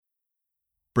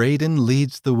Braden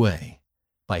Leads the Way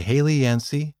by Haley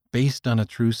Yancey, based on a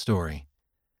true story.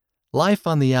 Life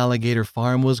on the alligator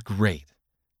farm was great,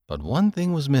 but one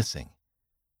thing was missing.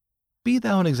 Be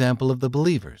thou an example of the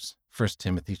believers. 1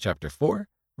 Timothy chapter 4,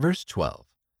 verse 12.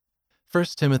 1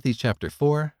 Timothy chapter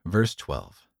 4, verse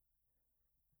 12.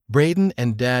 Braden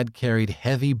and Dad carried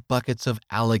heavy buckets of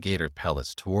alligator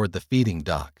pellets toward the feeding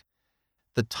dock.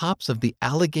 The tops of the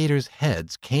alligators'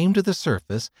 heads came to the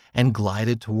surface and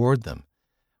glided toward them.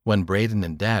 When Braden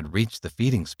and Dad reached the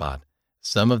feeding spot,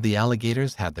 some of the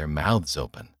alligators had their mouths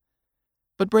open.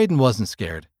 But Braden wasn't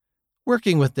scared.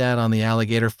 Working with Dad on the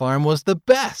alligator farm was the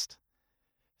best.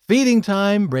 "Feeding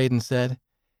time," Braden said.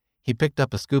 He picked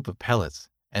up a scoop of pellets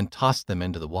and tossed them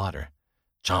into the water.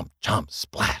 Chomp, chomp,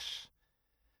 splash.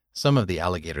 Some of the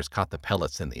alligators caught the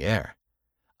pellets in the air.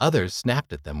 Others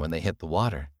snapped at them when they hit the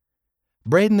water.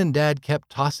 Braden and Dad kept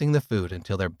tossing the food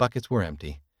until their buckets were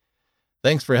empty.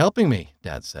 "Thanks for helping me,"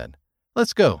 Dad said.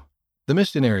 "Let's go. The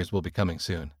missionaries will be coming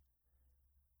soon."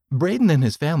 Braden and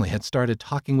his family had started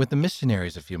talking with the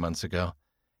missionaries a few months ago.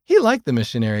 He liked the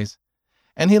missionaries,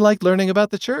 and he liked learning about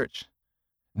the church.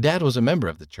 Dad was a member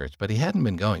of the church, but he hadn't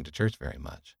been going to church very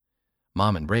much.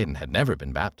 Mom and Braden had never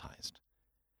been baptized.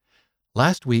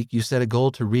 "Last week you set a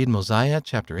goal to read Mosiah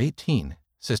chapter 18,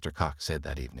 Sister Cox said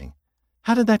that evening.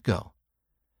 How did that go?"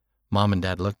 Mom and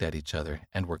Dad looked at each other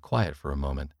and were quiet for a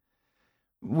moment.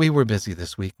 "We were busy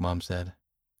this week," Mom said.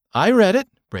 "I read it,"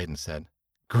 Braden said.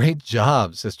 "Great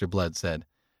job," Sister Blood said,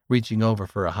 reaching over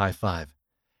for a high five.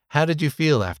 "How did you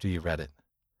feel after you read it?"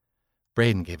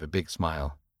 Braden gave a big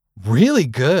smile. "Really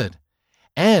good.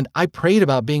 And I prayed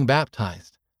about being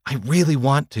baptized. I really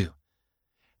want to."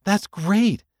 "That's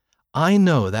great. I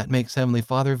know that makes Heavenly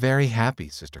Father very happy,"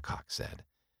 Sister Cox said.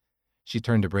 She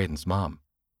turned to Braden's mom.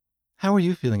 "How are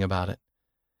you feeling about it?"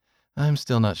 "I'm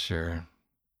still not sure.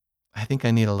 I think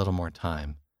I need a little more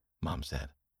time," Mom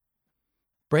said.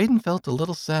 Braden felt a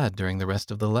little sad during the rest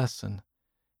of the lesson.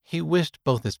 He wished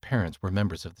both his parents were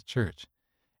members of the church,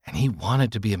 and he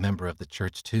wanted to be a member of the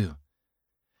church too.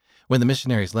 When the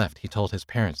missionaries left, he told his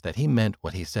parents that he meant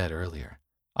what he said earlier.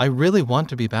 "I really want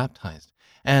to be baptized,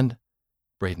 and—"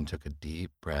 Braden took a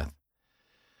deep breath.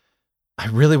 "I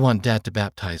really want Dad to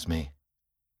baptize me."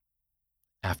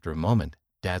 After a moment,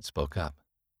 Dad spoke up.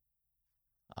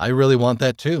 "I really want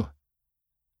that too."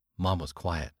 Mom was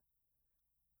quiet.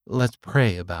 "Let's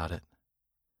pray about it."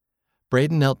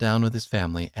 Braden knelt down with his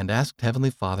family and asked Heavenly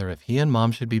Father if he and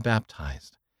Mom should be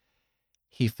baptized.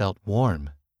 He felt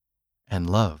warm and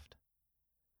loved.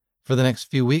 For the next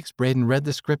few weeks, Braden read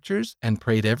the scriptures and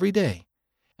prayed every day.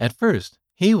 At first,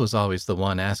 he was always the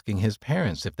one asking his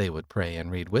parents if they would pray and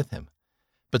read with him.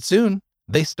 But soon,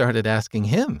 they started asking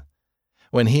him.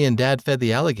 When he and Dad fed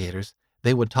the alligators,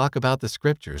 they would talk about the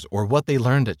scriptures or what they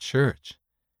learned at church.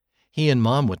 He and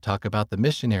Mom would talk about the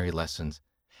missionary lessons.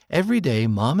 Every day,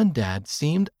 Mom and Dad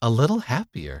seemed a little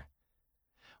happier.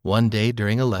 One day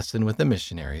during a lesson with the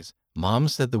missionaries, Mom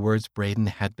said the words Braden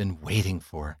had been waiting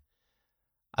for.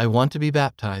 "I want to be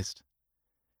baptized."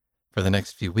 For the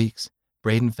next few weeks,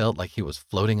 Braden felt like he was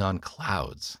floating on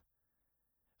clouds.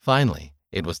 Finally,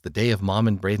 it was the day of Mom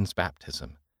and Braden's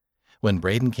baptism. When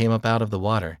Braden came up out of the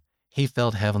water, he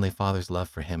felt Heavenly Father's love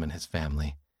for him and his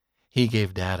family. He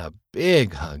gave Dad a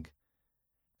big hug.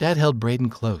 Dad held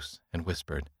Braden close and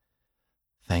whispered,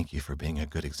 "Thank you for being a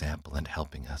good example and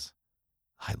helping us.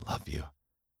 I love you."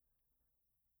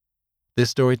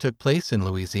 This story took place in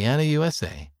Louisiana,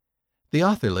 USA. The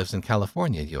author lives in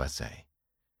California, USA.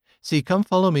 See Come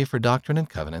Follow Me for Doctrine and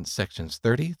Covenants, sections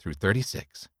 30 through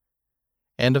 36.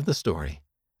 End of the story.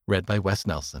 Read by Wes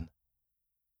Nelson.